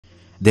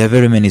There are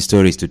very many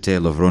stories to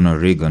tell of Ronald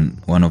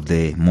Reagan, one of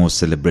the most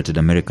celebrated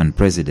American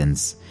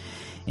presidents.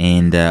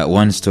 And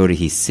one story,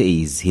 he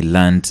says he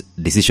learned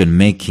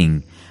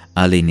decision-making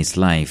early in his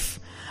life.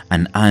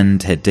 An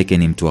aunt had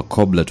taken him to a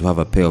cobbler to have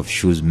a pair of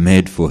shoes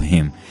made for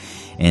him.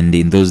 And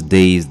in those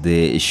days,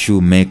 the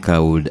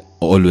shoemaker would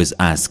always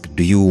ask,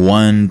 do you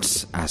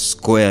want a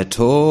square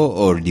toe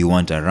or do you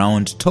want a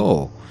round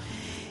toe?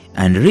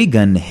 And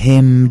Reagan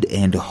hemmed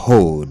and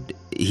hawed.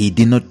 He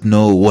did not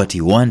know what he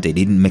wanted.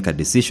 He didn't make a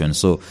decision.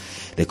 So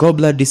the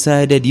cobbler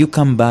decided, you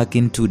come back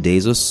in 2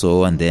 days or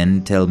so and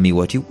then tell me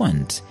what you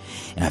want.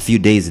 And a few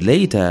days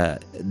later,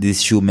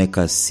 this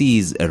shoemaker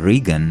sees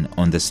Reagan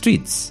on the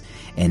streets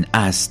and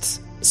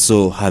asked,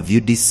 so have you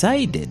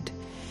decided?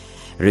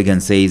 Reagan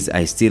says,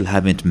 I still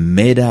haven't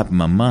made up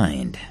my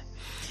mind.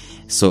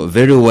 So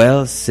very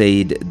well,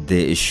 said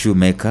the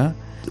shoemaker.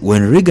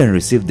 When Reagan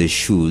received the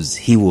shoes,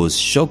 he was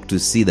shocked to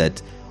see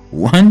that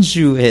one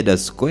shoe had a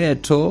square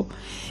toe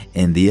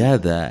and the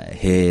other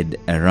had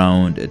a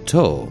round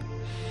toe.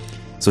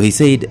 So he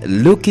said,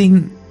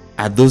 looking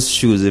at those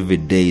shoes every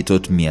day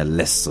taught me a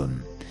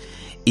lesson.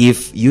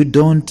 If you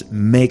don't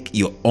make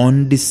your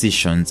own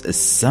decisions,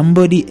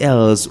 somebody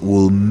else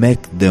will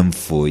make them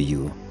for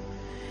you.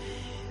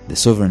 The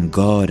sovereign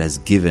God has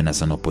given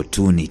us an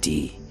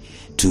opportunity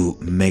to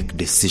make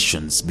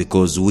decisions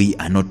because we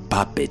are not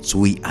puppets,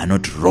 we are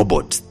not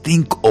robots.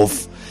 Think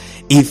of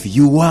if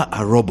you were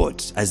a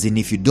robot, as in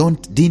if you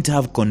didn't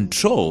have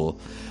control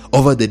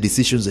over the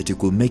decisions that you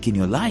could make in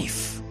your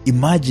life.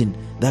 Imagine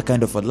that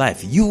kind of a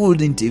life. You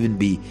wouldn't even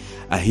be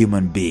a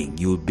human being,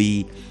 you would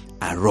be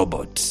a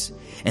robot.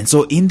 And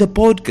so in the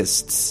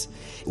podcasts,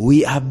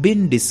 we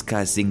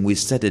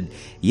started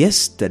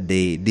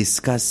yesterday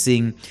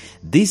discussing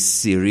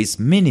this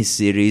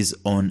mini-series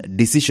on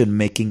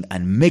decision-making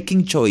and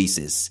making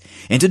choices.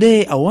 And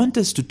today I want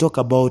us to talk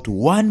about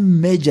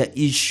one major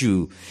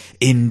issue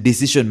in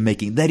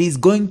decision-making that is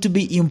going to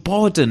be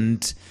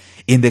important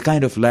in the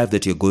kind of life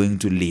that you're going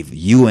to live,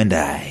 you and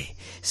I.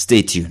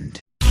 Stay tuned.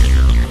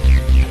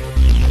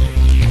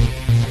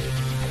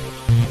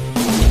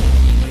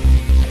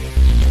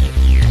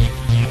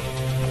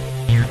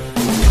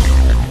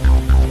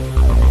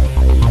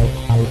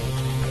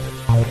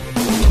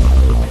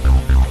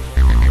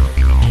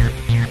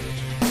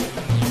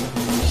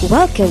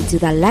 Welcome to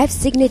the Life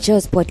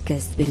Signatures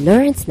podcast with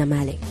Lawrence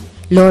Namale.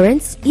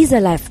 Lawrence is a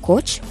life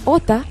coach,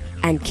 author,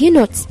 and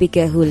keynote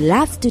speaker who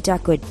loves to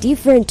tackle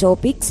different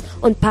topics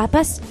on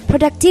purpose,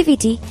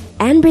 productivity,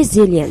 and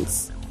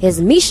resilience.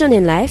 His mission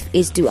in life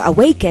is to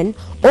awaken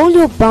all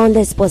your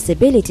boundless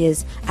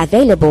possibilities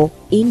available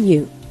in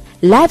you.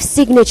 Life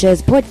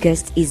Signatures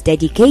podcast is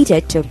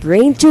dedicated to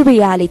bring to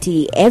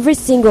reality every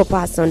single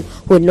person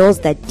who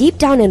knows that deep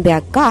down in their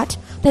gut,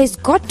 there's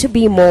got to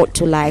be more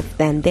to life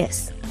than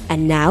this.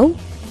 And now,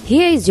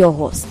 here is your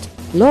host,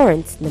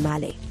 Lawrence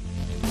Namale.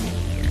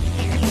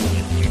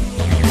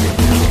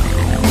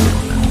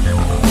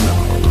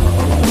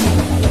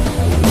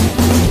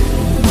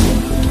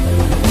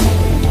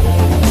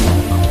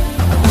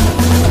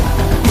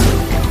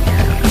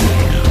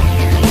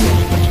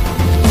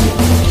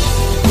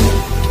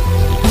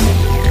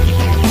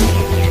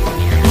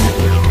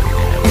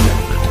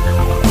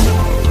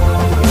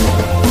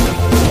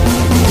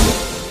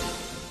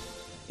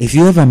 If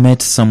you ever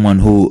met someone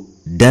who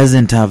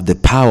doesn't have the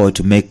power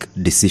to make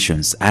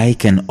decisions, I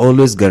can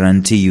always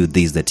guarantee you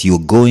this, that you're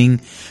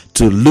going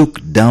to look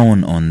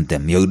down on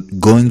them. You're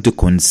going to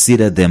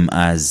consider them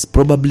as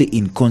probably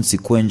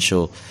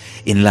inconsequential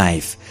in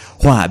life.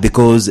 Why?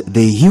 Because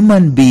the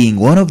human being,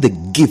 one of the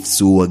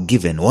gifts we were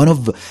given, one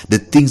of the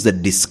things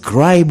that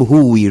describe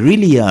who we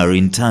really are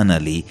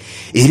internally,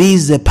 it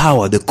is the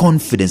power, the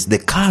confidence, the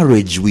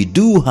courage we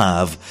do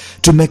have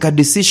to make a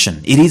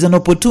decision. It is an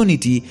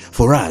opportunity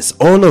for us,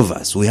 all of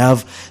us. We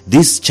have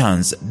this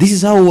chance. This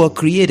is how we were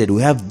created.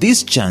 We have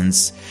this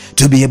chance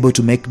to be able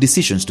to make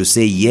decisions, to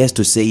say yes,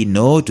 to say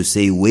no, to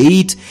say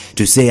wait,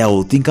 to say I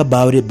will think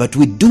about it. But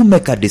we do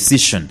make a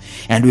decision.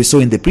 And we saw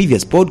in the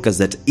previous podcast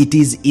that it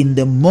is in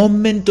the moment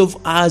of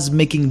us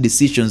making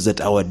decisions that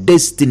our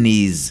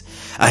destinies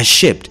are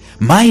shaped.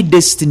 My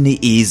destiny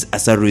is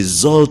as a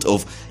result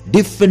of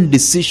different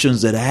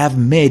decisions that I have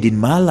made in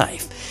my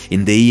life.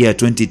 In the year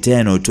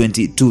 2010 or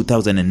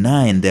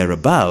 2009,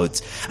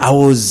 thereabouts, I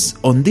was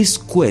on this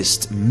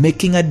quest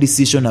making a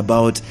decision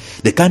about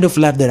the kind of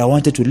life that I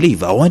wanted to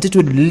live. I wanted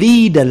to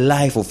lead a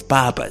life of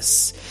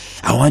purpose.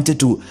 I wanted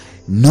to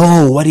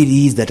know what it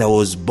is that I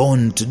was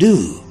born to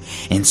do.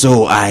 And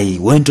so I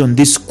went on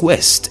this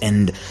quest,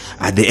 and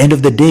at the end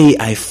of the day,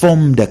 I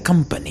formed a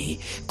company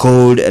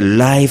called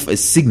Life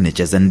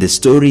Signatures. And the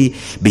story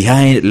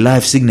behind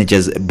Life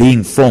Signatures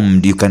being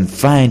formed, you can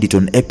find it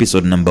on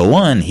episode number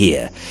 1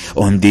 here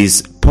on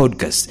this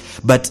podcast.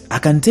 But I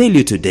can tell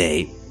you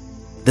today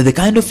that the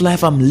kind of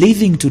life I'm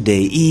living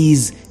today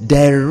is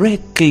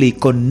directly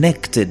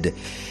connected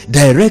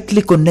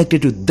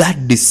to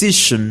that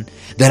decision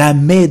that I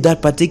made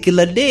that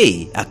particular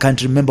day. I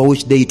can't remember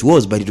which day it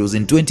was, but it was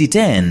in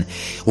 2010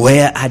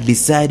 where I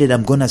decided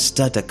I'm going to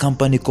start a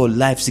company called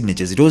Life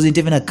Signatures. It wasn't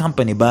even a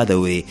company, by the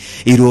way.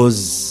 It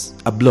was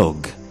a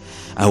blog.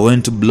 I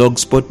went to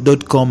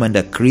blogspot.com and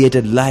I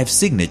created Life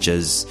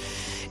Signatures,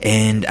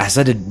 and I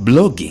started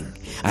blogging.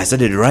 I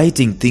started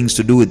writing things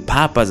to do with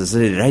purpose. I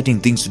started writing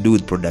things to do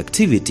with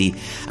productivity.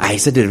 I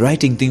started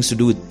writing things to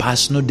do with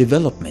personal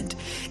development.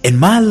 And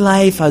my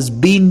life has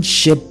been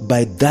shaped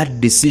by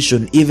that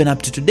decision even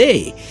up to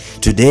today.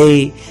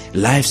 Today,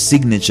 Life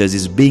Signatures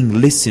is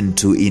being listened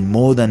to in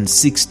more than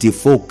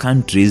 64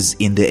 countries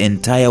in the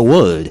entire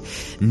world.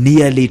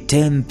 Nearly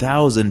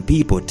 10,000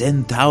 people,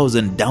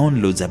 10,000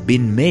 downloads have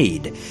been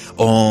made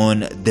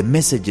on the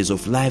messages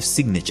of Life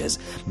Signatures.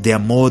 There are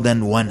more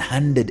than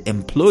 100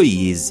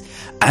 employees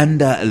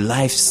under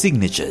Life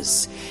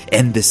Signatures,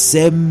 and the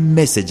same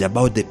message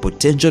about the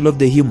potential of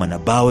the human,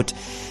 about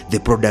the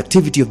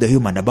productivity of the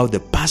human, about the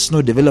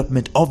personal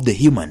development of the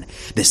human,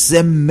 the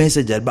same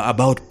message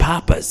about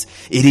purpose.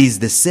 It is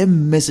the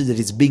same message that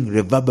is being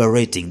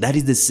reverberating. That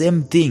is the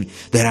same thing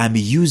that I'm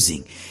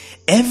using.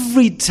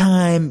 Every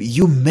time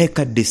you make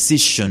a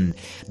decision,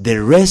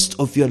 the rest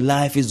of your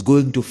life is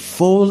going to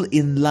fall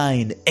in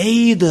line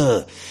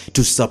either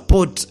to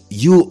support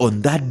you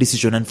on that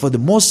decision. And for the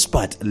most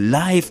part,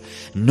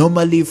 life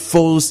normally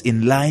falls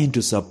in line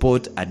to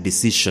support a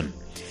decision.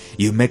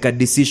 You make a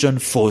decision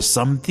for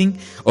something,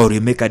 or you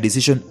make a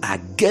decision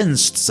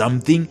against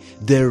something,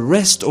 the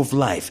rest of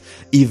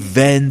life,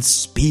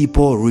 events,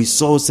 people,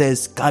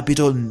 resources,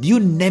 capital, you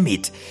name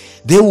it,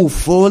 they will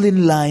fall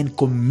in line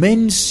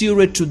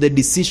commensurate to the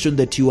decision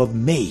that you have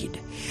made.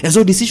 And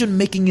so decision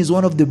making is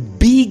one of the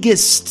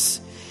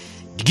biggest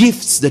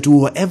gifts that we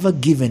were ever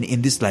given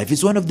in this life.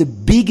 It's one of the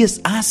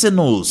biggest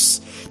arsenals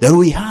that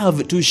we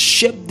have to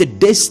shape the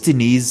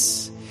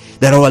destinies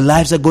that our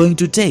lives are going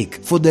to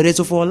take for the rest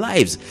of our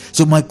lives.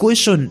 So my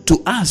question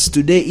to us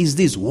today is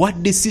this: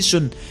 what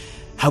decision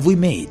have we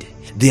made?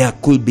 There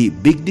could be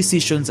big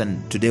decisions,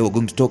 and today we're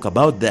going to talk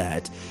about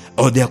that.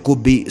 Or there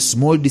could be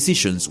small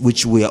decisions,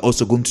 which we are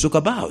also going to talk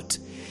about.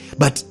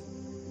 But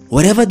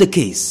whatever the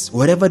case,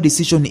 whatever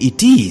decision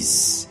it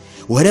is,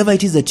 whatever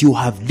it is that you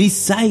have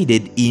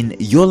decided in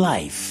your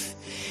life,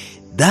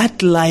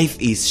 that life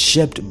is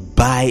shaped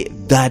by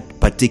that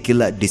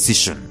particular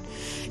decision.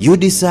 You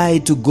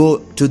decide to go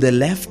to the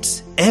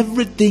left,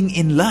 everything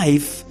in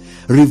life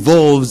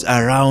revolves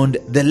around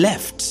the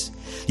left.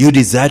 You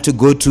decide to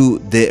go to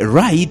the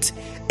right,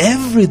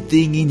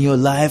 everything in your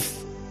life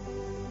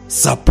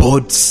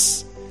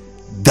supports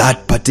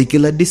that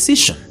particular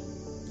decision.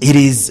 It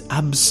is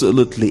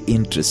absolutely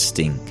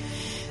interesting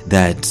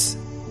that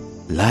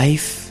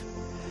life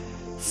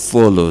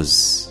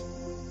follows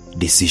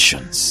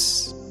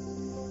decisions.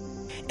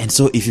 And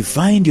so if you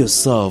find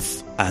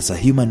yourself as a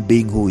human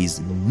being who is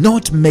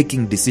not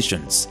making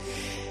decisions,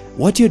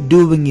 what you're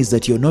doing is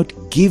that you're not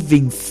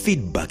giving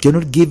feedback, you're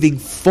not giving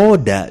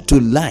fodder to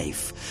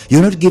life.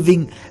 You're not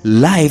giving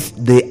life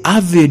the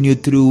avenue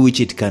through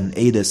which it can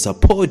either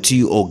support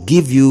you or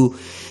give you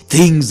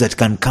things that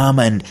can come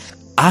and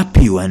up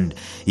you and,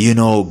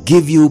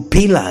 give you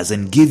pillars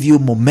and give you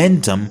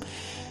momentum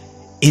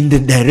in the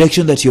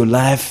direction that your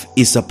life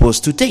is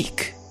supposed to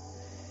take.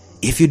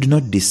 If you do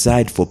not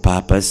decide for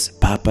purpose,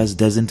 purpose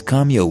doesn't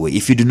come your way.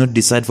 If you do not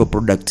decide for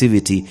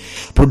productivity,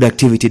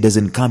 productivity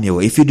doesn't come your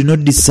way. If you do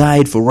not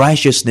decide for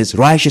righteousness,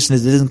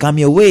 righteousness doesn't come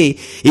your way.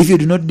 If you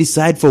do not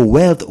decide for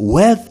wealth,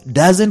 wealth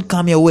doesn't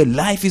come your way.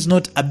 Life is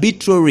not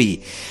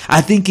arbitrary.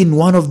 I think in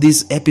one of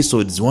these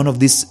episodes, one of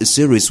this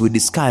series we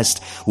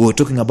were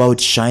talking about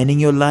shining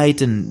your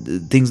light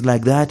and things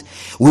like that.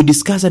 We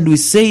discussed and we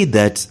say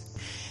that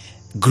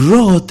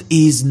growth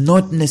is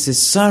not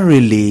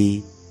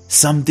necessarily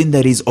something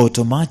that is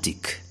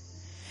automatic.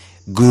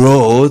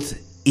 Growth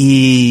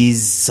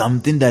is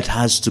something that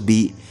has to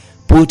be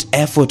put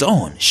effort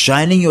on.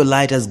 Shining your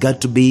light has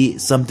got to be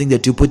something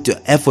that you put your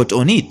effort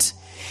on it.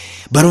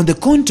 But on the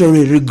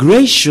contrary,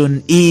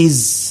 regression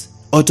is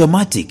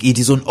automatic. It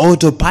is on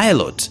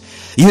autopilot.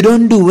 You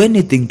don't do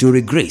anything to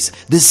regress.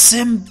 The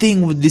same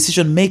thing with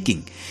decision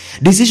making.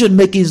 Decision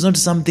making is not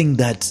something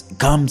that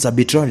comes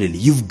arbitrarily.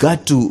 You've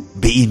got to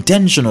be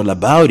intentional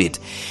about it.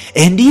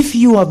 And if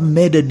you have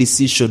made a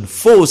decision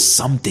for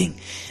something,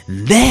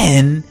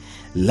 then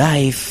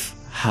life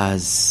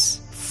has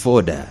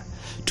fodder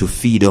to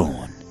feed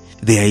on.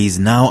 There is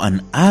now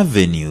an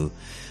avenue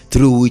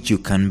through which you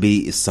can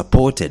be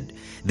supported.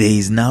 There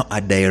is now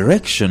a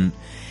direction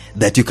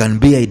that you can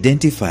be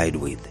identified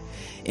with.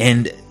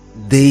 And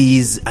there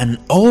is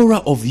an aura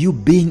of you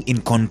being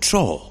in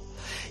control.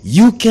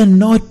 You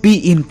cannot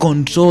be in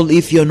control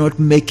if you're not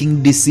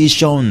making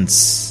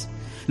decisions.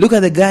 Look at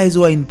the guys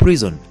who are in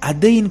prison. Are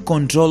they in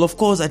control? Of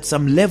course, at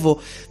some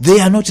level, they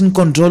are not in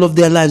control of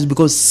their lives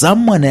because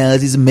someone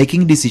else is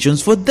making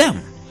decisions for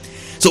them.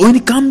 So when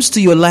it comes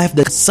to your life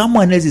that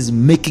someone else is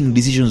making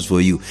decisions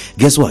for you,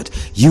 guess what?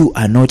 You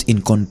are not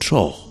in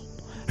control.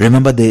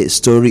 Remember the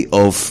story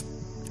of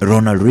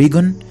Ronald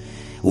Reagan,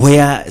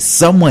 where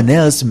someone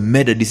else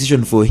made a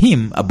decision for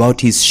him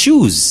about his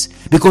shoes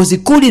because he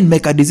couldn't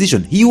make a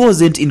decision. He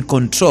wasn't in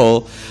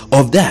control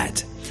of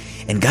that.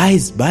 And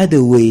guys, by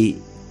the way,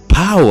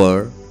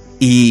 power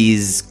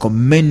is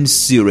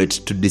commensurate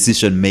to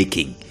decision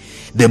making.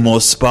 The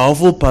most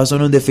powerful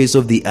person on the face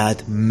of the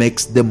earth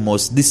makes the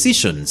most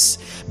decisions.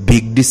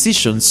 Big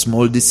decisions,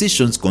 small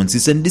decisions,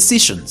 consistent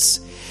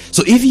decisions.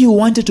 So if you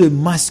wanted to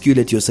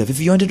emasculate yourself, if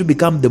you wanted to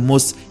become the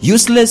most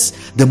useless,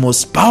 the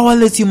most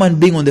powerless human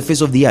being on the face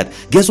of the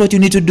earth, guess what you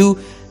need to do?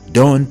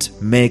 Don't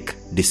make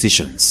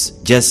decisions.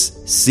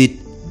 Just sit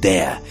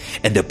there.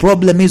 And the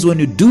problem is when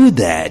you do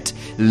that,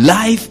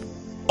 life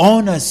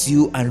honors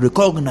you and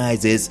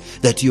recognizes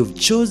that you've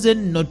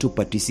chosen not to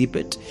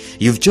participate.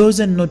 You've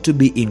chosen not to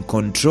be in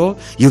control.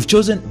 You've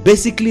chosen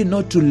basically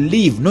not to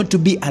live, not to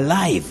be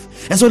alive.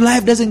 And so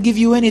life doesn't give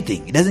you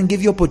anything. It doesn't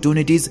give you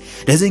opportunities,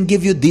 doesn't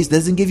give you this,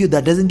 doesn't give you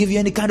that, doesn't give you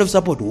any kind of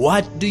support.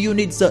 What do you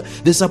need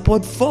the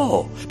support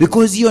for?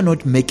 Because you're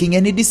not making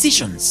any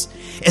decisions.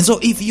 And so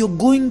if you're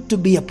going to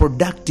be a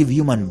productive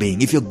human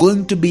being, if you're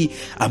going to be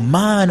a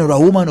man or a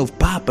woman of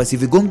purpose,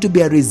 if you're going to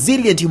be a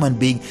resilient human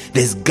being,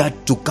 there's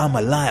got to come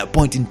a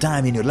point in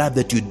time in your life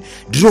that you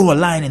draw a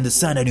line in the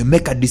sand and you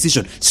make a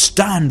decision.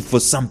 Stand for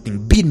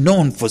something. Be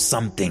known for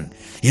something.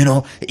 You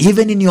know,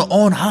 even in your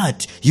own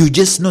heart, you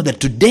just know that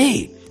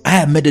today I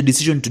have made a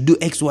decision to do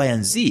X, Y,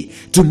 and Z.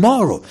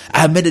 Tomorrow, I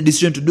have made a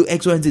decision to do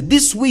X, Y, and Z.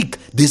 This week,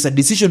 there's a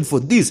decision for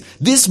this.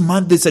 This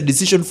month, there's a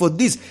decision for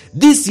this.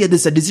 This year,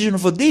 there's a decision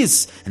for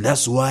this. And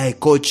that's why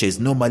coaches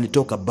normally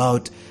talk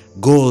about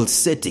goal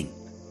setting.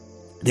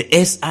 The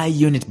SI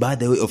unit, by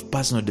the way, of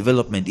personal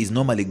development is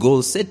normally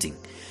goal setting.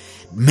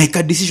 Make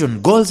a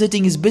decision. Goal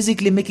setting is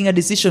basically making a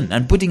decision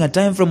and putting a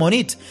time frame on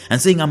it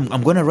and saying,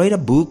 I'm going to write a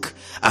book.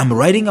 I'm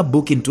writing a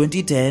book in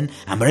 2010.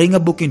 I'm writing a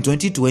book in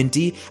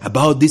 2020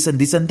 about this and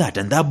this and that.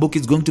 And that book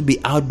is going to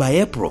be out by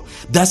April.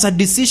 That's a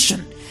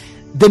decision.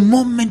 The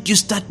moment you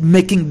start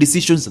making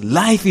decisions,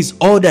 life is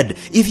ordered.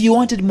 If you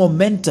wanted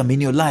momentum in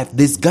your life,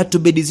 there's got to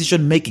be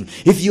decision making.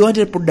 If you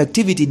wanted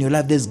productivity in your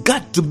life, there's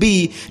got to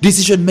be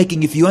decision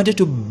making. If you wanted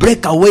to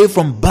break away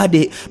from bad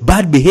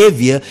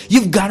behavior,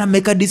 you've got to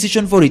make a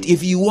decision for it.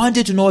 If you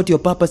wanted to know what your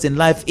purpose in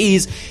life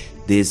is,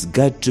 there's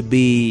got to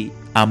be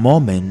a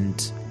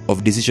moment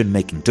of decision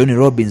making. Tony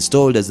Robbins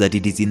told us that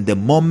it is in the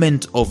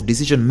moment of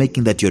decision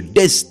making that your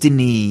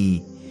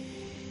destiny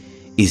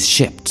is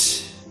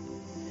shaped.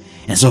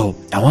 And so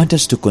I want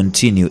us to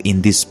continue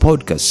in this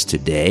podcast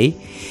today,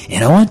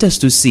 and I want us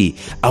to see,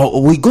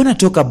 we're going to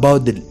talk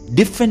about the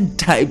different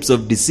types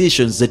of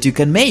decisions that you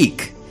can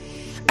make.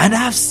 And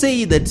I've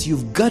said that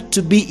you've got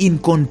to be in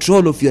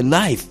control of your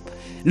life.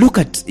 Look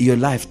at your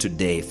life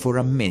today for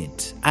a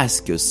minute.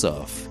 Ask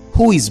yourself,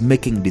 who is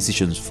making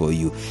decisions for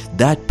you?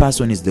 That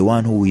person is the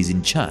one who is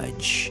in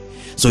charge.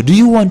 So do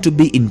you want to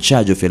be in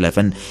charge of your life?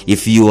 And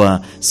if you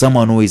are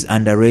someone who is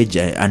underage,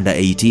 under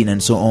 18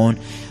 and so on,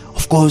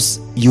 of course,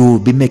 you will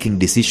be making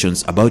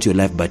decisions about your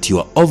life, but you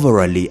are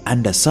overally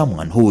under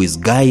someone who is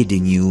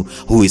guiding you,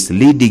 who is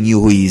leading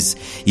you, who is,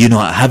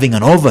 having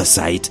an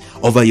oversight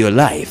over your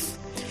life.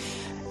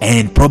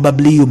 And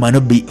probably you might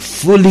not be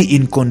fully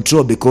in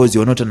control because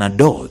you're not an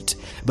adult.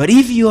 But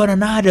if you are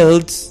an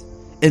adult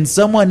and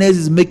someone else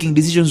is making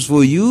decisions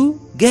for you,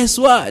 guess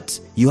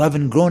what? You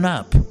haven't grown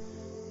up.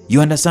 You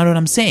understand what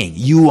I'm saying?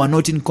 You are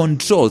not in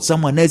control.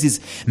 Someone else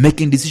is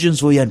making decisions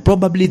for you, and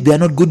probably they are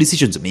not good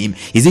decisions. I mean,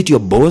 is it your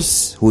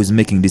boss who is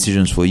making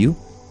decisions for you?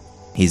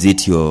 Is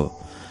it your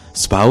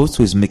spouse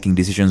who is making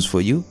decisions for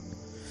you?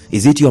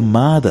 Is it your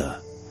mother?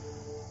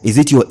 Is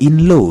it your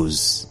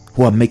in-laws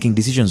who are making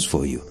decisions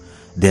for you?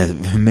 There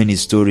are many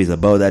stories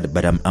about that,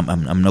 but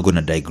I'm not going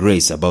to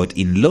digress about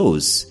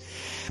in-laws.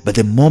 But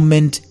the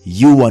moment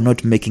you are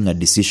not making a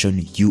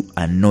decision, you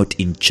are not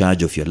in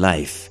charge of your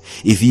life.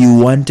 If you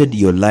wanted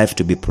your life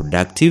to be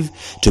productive,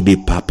 to be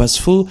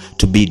purposeful,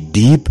 to be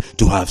deep,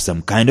 to have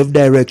some kind of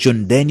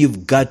direction, then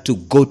you've got to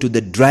go to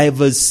the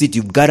driver's seat.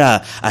 You've got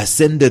to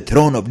ascend the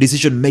throne of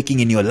decision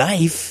making in your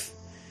life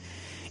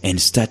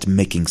and start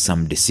making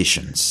some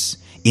decisions.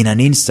 In an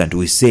instant,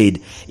 we said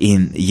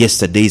in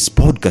yesterday's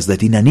podcast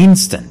that in an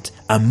instant,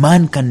 a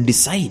man can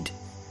decide.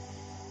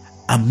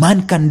 A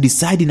man can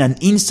decide in an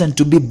instant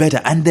to be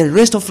better, and the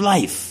rest of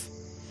life,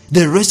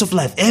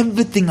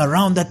 everything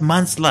around that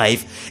man's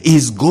life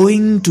is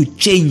going to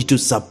change to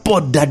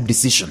support that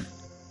decision.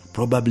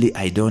 Probably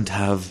I don't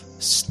have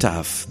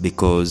stuff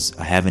because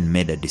I haven't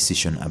made a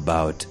decision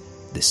about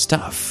the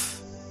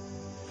stuff.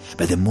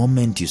 But the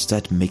moment you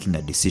start making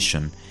a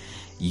decision,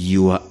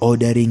 you are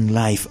ordering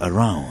life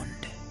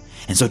around.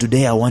 And so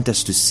today I want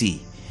us to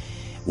see,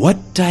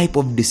 what type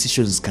of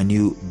decisions can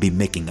you be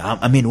making?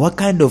 I mean, what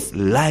kind of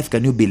life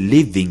can you be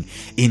living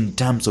in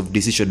terms of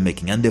decision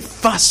making? And the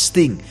first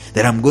thing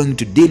that I'm going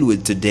to deal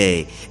with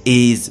today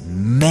is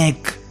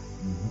make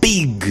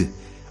big,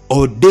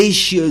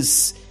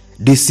 audacious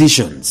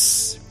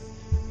decisions.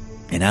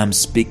 And I'm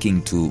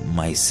speaking to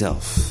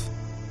myself.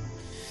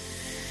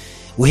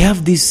 We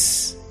have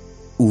this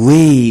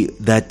way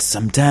that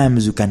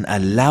sometimes you can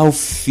allow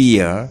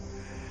fear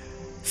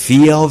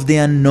of the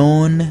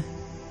unknown,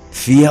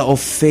 fear of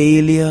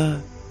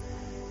failure,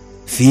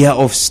 fear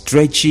of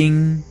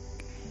stretching,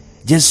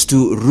 just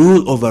to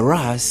rule over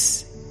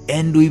us,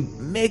 and we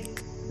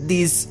make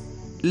these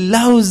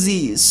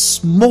lousy,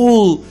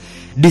 small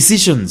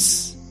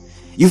decisions.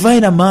 You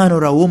find a man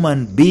or a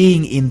woman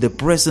being in the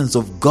presence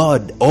of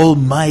God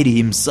Almighty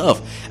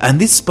Himself, and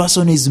this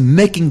person is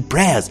making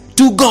prayers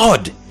to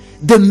God,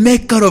 the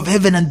maker of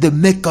heaven and the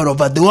maker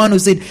of earth, the one who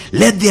said,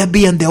 "Let there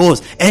be," and there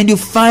was. And you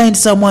find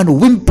someone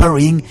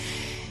whimpering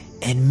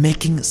and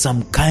making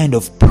some kind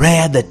of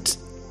prayer that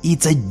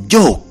it's a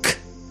joke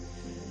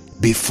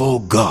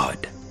before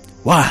God.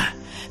 Why?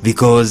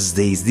 Because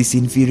there is this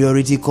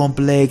inferiority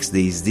complex,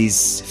 there is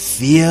this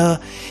fear,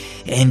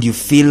 and you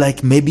feel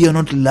like maybe you're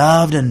not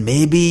loved, and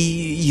maybe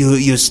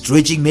you're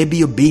stretching, maybe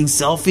you're being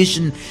selfish,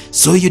 and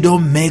so you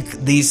don't make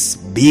this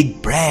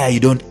big prayer, you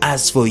don't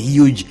ask for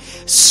huge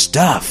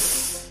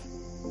stuff.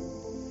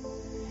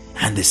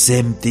 And the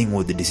same thing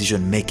with the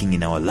decision making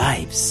in our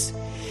lives.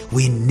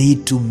 We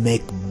need to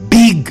make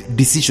big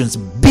decisions,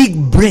 big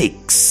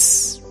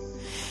breaks.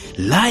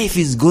 Life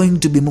is going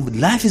to be moved.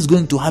 Life is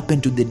going to happen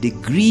to the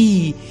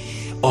degree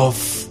of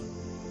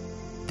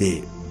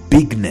the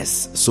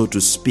bigness, so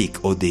to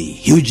speak, or the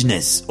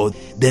hugeness, or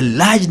the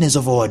largeness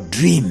of our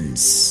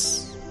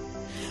dreams.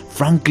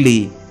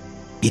 Frankly,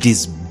 it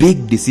is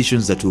big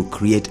decisions that will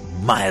create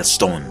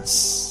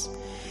milestones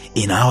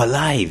in our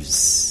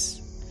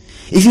lives.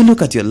 If you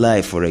look at your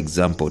life, for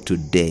example,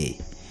 today,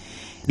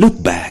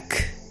 look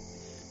back.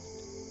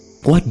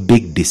 What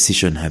big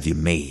decision have you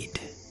made?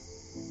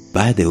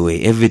 By the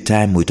way, every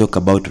time we talk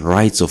about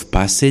rites of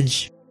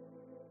passage,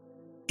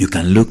 you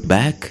can look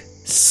back.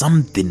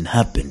 Something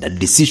happened, a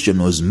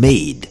decision was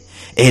made,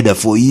 either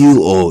for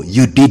you or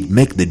you did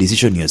make the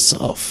decision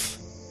yourself.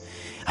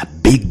 A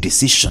big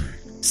decision,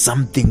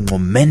 something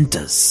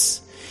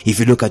momentous. If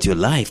you look at your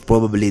life,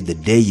 probably the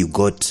day you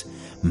got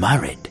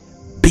married,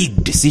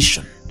 big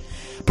decision.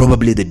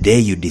 Probably the day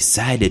you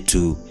decided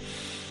to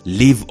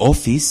leave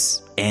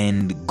office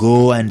and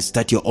go and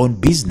start your own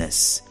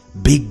business,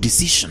 big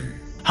decision.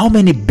 How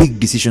many big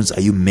decisions are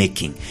you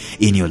making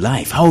in your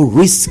life? How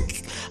risk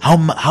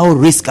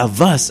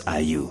averse are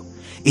you?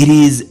 It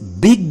is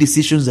big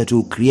decisions that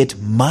will create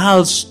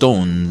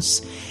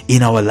milestones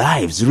in our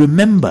lives.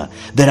 Remember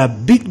that a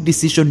big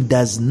decision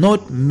does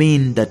not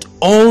mean that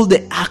all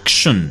the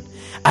action,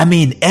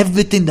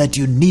 everything that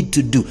you need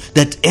to do,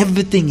 that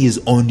everything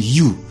is on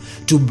you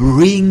to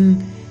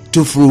bring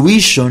to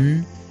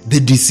fruition the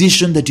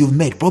decision that you've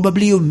made.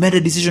 Probably you've made a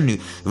decision,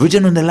 you've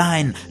written on the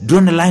line,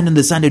 drawn a line on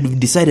the sand, and you've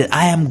decided,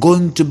 I am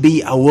going to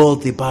be a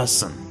wealthy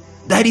person.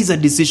 That is a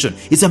decision.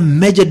 It's a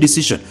major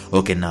decision.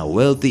 Okay, now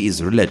wealthy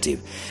is relative.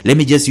 Let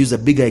me just use a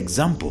bigger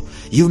example.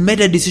 You've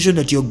made a decision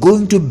that you're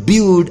going to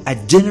build a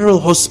general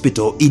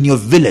hospital in your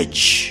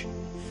village.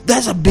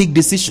 That's a big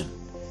decision.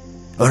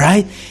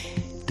 Alright?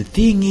 The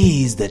thing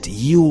is that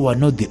you are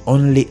not the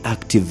only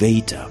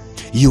activator.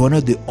 You are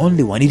not the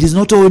only one. It is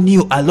not on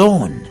you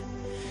alone.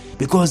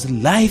 Because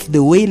life,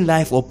 the way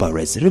life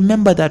operates,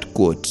 remember that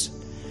quote.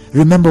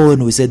 Remember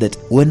when we said that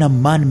when a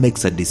man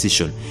makes a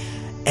decision,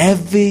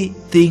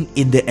 everything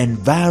in the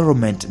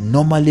environment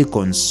normally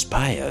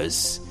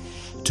conspires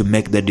to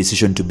make that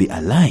decision to be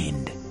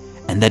aligned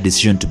and that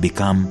decision to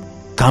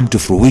come to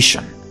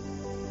fruition.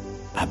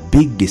 A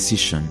big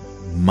decision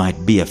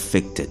might be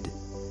affected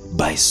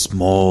by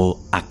small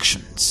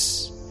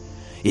actions.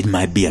 It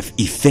might be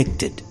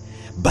affected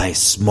by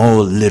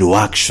small little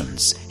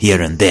actions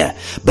here and there,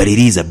 but it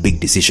is a big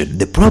decision.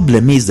 The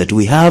problem is that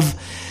we have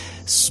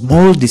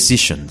small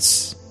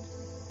decisions,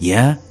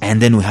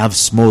 and then we have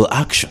small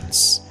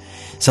actions.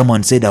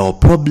 Someone said our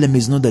problem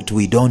is not that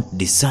we don't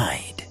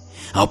decide.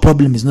 Our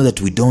problem is not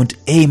that we don't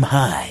aim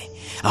high.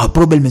 Our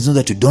problem is not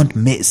that we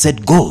don't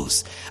set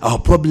goals. Our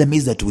problem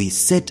is that we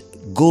set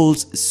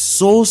goals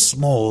so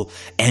small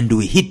and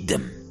we hit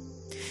them.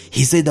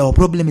 He said our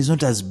problem is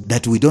not as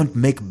that we don't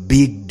make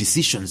big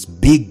decisions,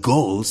 big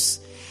goals,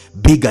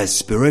 big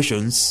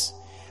aspirations,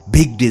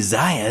 big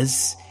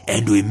desires,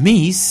 and we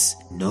miss.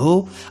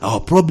 No, our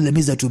problem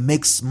is that we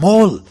make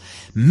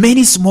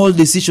many small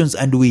decisions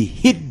and we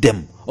hit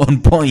them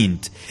on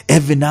point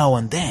every now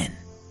and then.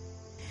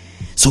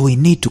 So we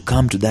need to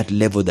come to that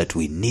level that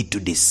we need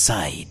to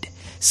decide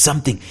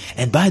something.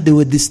 And by the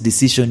way, this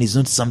decision is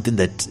not something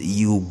that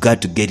you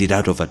got to get it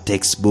out of a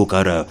textbook,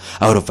 out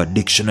of a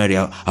dictionary,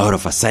 out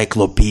of a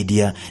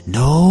cyclopedia.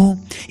 No,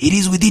 it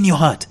is within your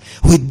heart.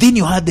 Within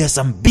your heart, there are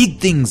some big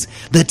things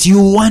that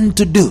you want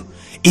to do.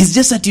 It's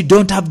just that you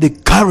don't have the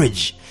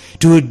courage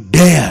to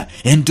dare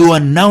and to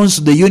announce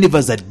to the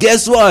universe that,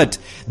 guess what?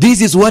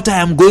 This is what I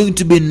am going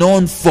to be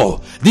known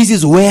for. This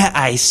is where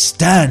I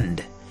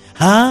stand.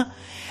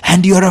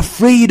 And you're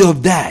afraid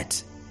of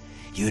that.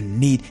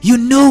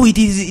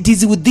 it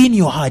is within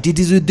your heart, it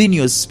is within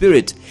your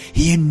spirit.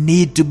 You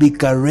need to be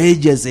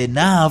courageous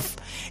enough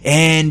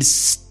and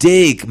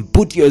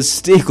put your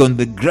stake on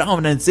the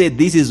ground and say,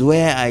 this is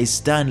where I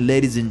stand,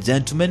 ladies and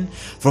gentlemen.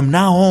 From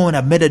now on,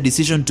 I've made a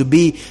decision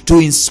to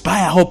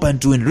inspire hope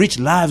and to enrich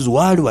lives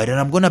worldwide, and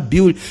I'm going to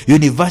build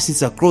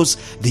universities across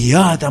the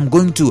earth. I'm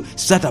going to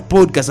start a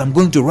podcast. I'm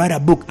going to write a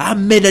book. I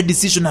made a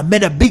decision. I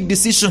made a big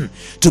decision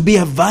to be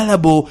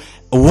available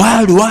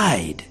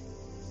worldwide.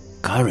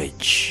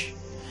 Courage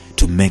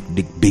to make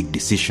the big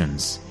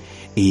decisions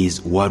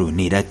is what we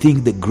need. I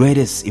think the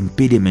greatest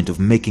impediment of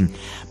making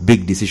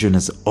big decisions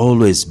has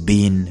always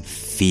been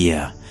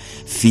fear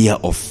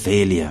of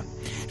failure.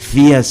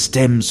 Fear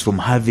stems from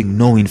having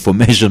no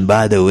information,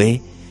 by the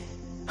way.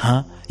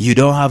 You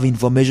don't have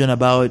information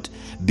about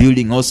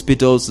building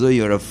hospitals, so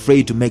you're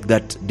afraid to make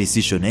that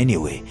decision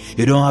anyway.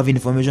 You don't have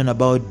information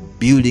about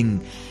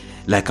building,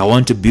 like I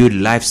want to build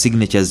life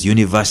signatures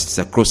universities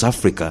across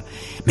Africa.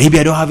 Maybe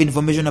I don't have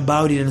information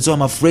about it, and so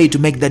I'm afraid to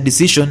make that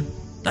decision.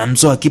 And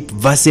so I keep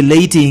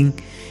vacillating,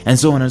 and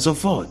so on and so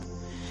forth.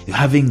 You're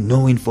having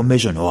no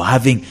information, or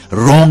having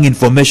wrong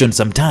information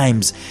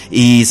sometimes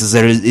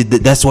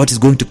that's what is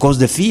going to cause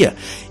the fear.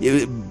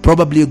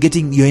 Probably you're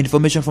getting your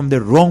information from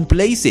the wrong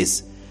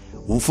places.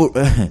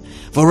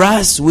 For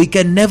us, we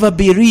can never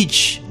be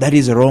rich. That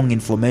is wrong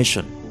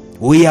information.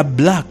 We are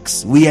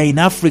blacks. We are in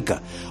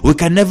Africa. We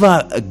can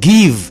never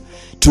give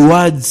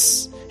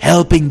towards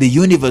helping the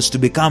universe to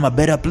become a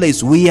better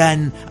place. We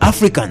are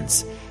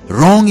Africans.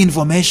 Wrong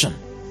information.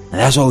 And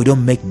that's why we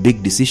don't make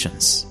big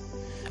decisions.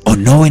 Or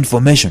no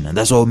information. And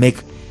that's why we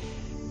make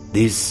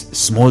these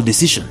small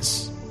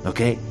decisions.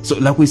 Okay? So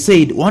like we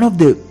said, one of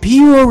the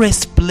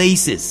purest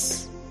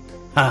places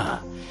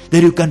that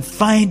you can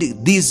find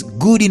this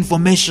good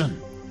information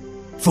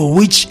for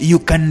which you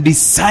can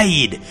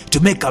decide to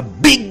make a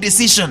big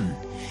decision,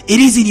 it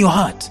is in your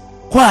heart.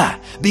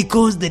 Why?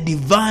 Because the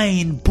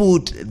divine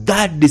put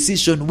that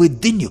decision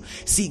within you.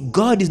 See,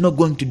 God is not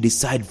going to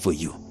decide for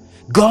you.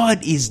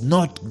 God is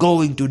not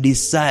going to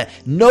decide.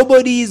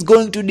 Nobody is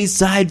going to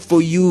decide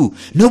for you.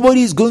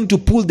 Nobody is going to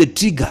pull the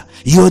trigger.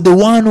 You're the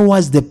one who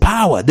has the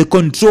power, the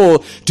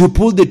control to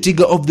pull the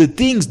trigger of the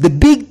things, the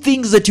big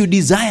things that you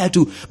desire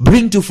to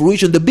bring to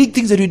fruition, the big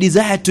things that you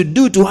desire to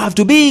do, to have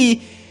to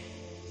be.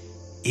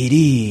 It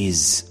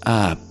is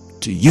up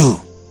to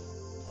you.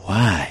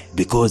 Why?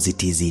 Because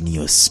it is in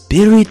your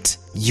spirit.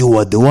 You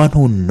are the one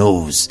who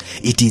knows.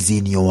 It is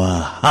in your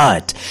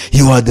heart.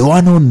 You are the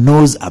one who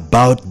knows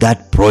about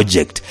that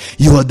project.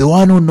 You are the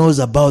one who knows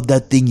about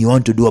that thing you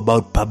want to do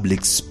about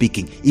public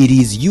speaking. It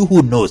is you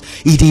who knows.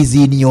 It is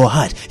in your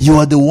heart. You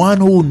are the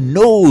one who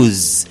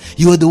knows.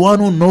 You are the one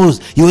who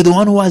knows. You are the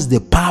one who has the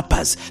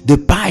purpose, the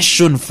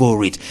passion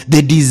for it,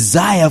 the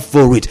desire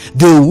for it,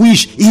 the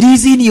wish. It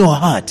is in your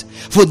heart.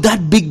 For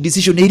that big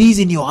decision, it is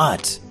in your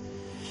heart.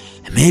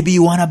 Maybe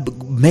you want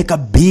to make a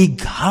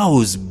big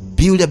house,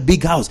 build a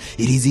big house.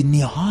 It is in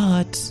your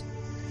heart.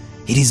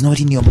 It is not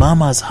in your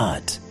mama's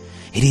heart.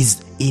 It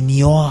is in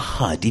your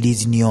heart. It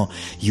is in your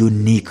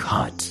unique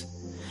heart.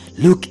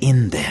 Look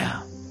in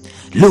there.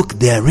 Look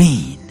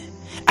therein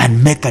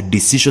and make a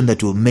decision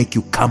that will make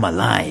you come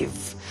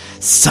alive,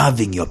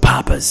 serving your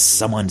purpose.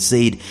 Someone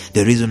said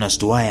the reason as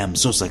to why I'm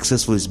so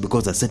successful is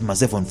because I set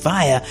myself on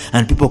fire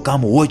and people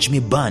come watch me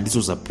burn. This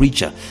was a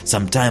preacher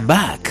some time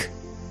back.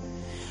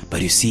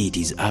 But you see, it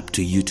is up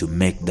to you to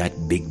make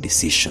that big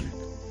decision.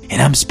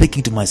 And I'm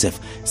speaking to myself,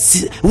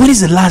 when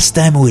is the last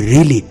time we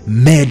really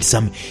made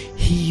some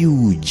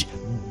huge,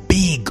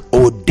 big,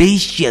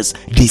 audacious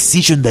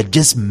decision that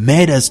just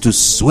made us to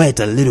sweat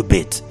a little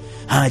bit?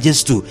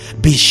 Just to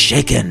be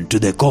shaken to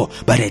the core,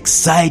 but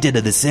excited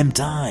at the same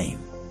time.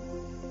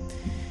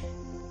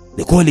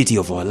 The quality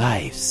of our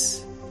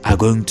lives are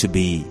going to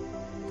be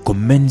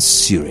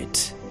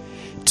commensurate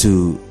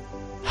to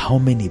how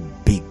many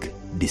big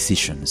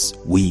decisions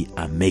we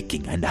are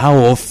making, and how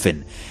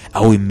often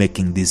are we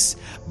making these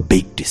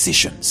big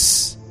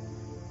decisions.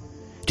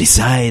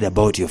 Decide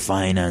about your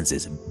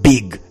finances,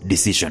 big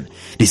decision.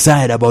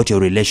 Decide about your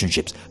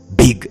relationships,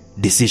 big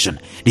decision.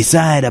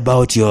 Decide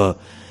about your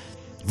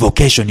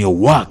vocation, your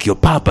work, your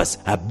purpose,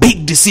 a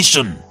big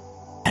decision.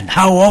 And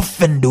how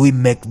often do we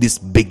make these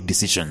big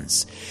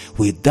decisions?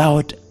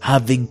 Without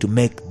having to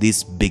make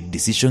these big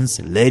decisions,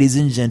 ladies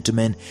and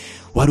gentlemen,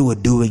 what we're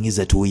doing is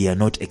that we are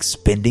not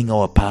expending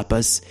our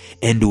purpose,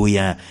 and we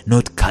are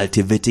not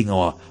cultivating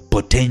our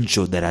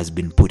potential that has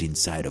been put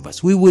inside of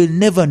us. We will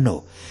never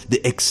know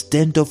the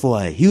extent of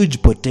our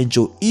huge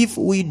potential if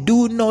we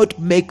do not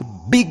make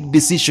big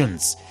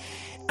decisions.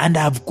 And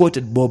I've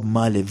quoted Bob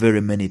Marley very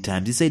many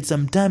times. He said,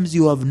 sometimes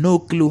you have no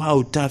clue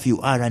how tough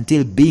you are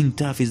until being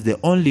tough is the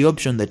only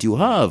option that you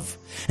have.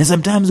 And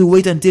sometimes we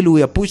wait until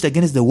we are pushed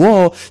against the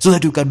wall so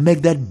that we can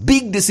make that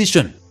big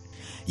decision.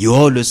 You're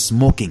always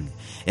smoking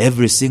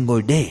every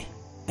single day.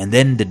 And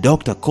then the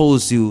doctor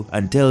calls you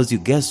and tells you,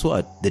 guess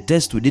what? The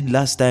test we did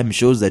last time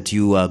shows that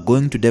you are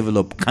going to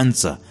develop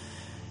cancer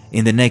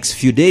in the next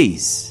few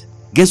days.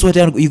 Guess what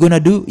you're going to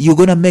do? You're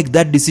going to make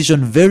that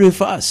decision very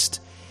fast.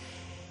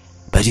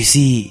 But you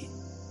see,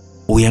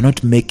 we are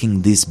not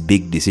making these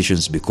big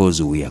decisions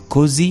because we are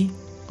cozy,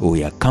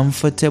 we are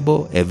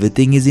comfortable,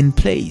 everything is in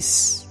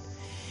place.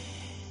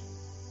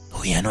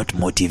 We are not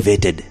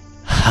motivated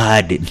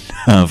hard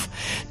enough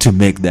to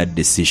make that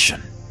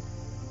decision.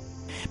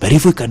 But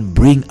if we can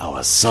bring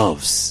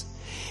ourselves,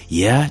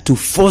 to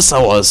force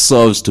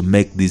ourselves to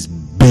make this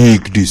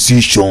big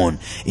decision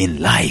in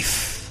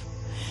life,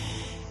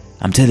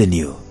 I'm telling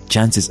you,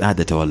 chances are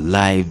that our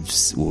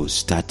lives will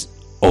start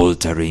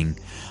altering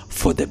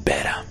for the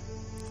better.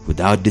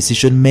 Without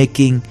decision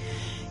making,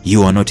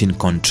 you are not in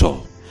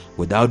control.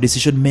 Without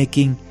decision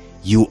making,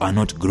 you are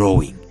not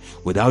growing.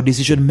 Without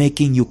decision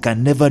making, you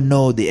can never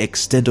know the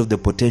extent of the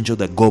potential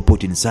that God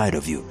put inside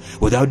of you.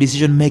 Without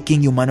decision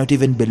making, you might not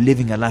even be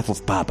living a life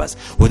of purpose.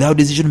 Without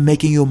decision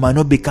making, you might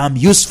not become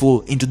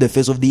useful into the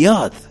face of the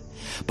earth.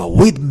 But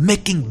with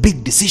making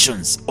big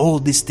decisions, all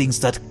these things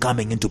start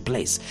coming into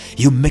place.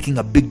 You making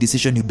a big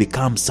decision, you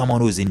become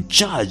someone who is in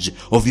charge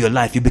of your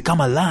life. You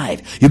become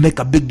alive. You make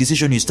a big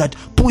decision, you start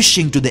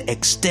pushing to the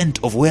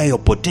extent of where your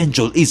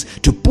potential is,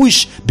 to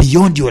push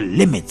beyond your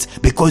limits,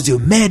 because you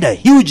made a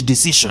huge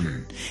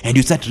decision and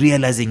you start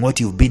realizing what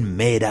you've been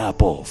made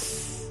up of.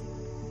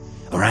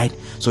 Alright?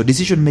 So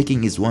decision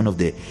making is one of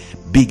the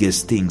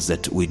biggest things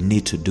that we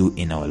need to do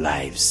in our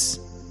lives.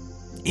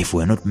 If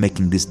we're not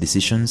making these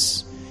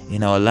decisions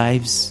in our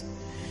lives,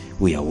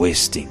 we are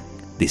wasting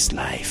this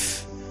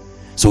life.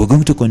 So we're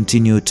going to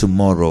continue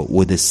tomorrow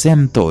with the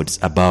same thoughts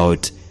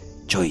about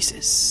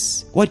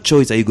choices. What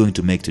choice are you going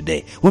to make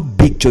today? What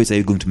big choice are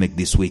you going to make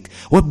this week?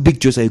 What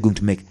big choice are you going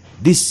to make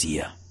this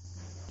year?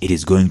 It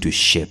is going to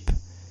shape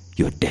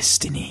your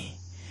destiny.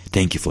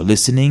 Thank you for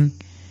listening,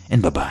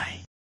 and bye-bye.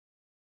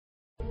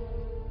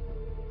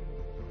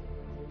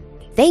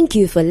 Thank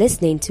you for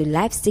listening to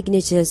Life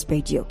Signatures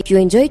Radio. If you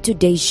enjoyed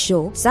today's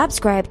show,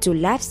 subscribe to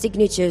Life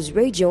Signatures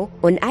Radio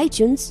on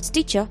iTunes,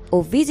 Stitcher,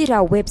 or visit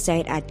our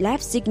website at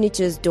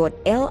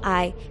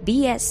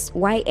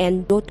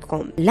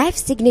lifesignatures.libsyn.com. Life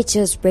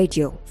Signatures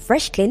Radio,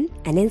 fresh, clean,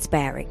 and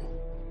inspiring.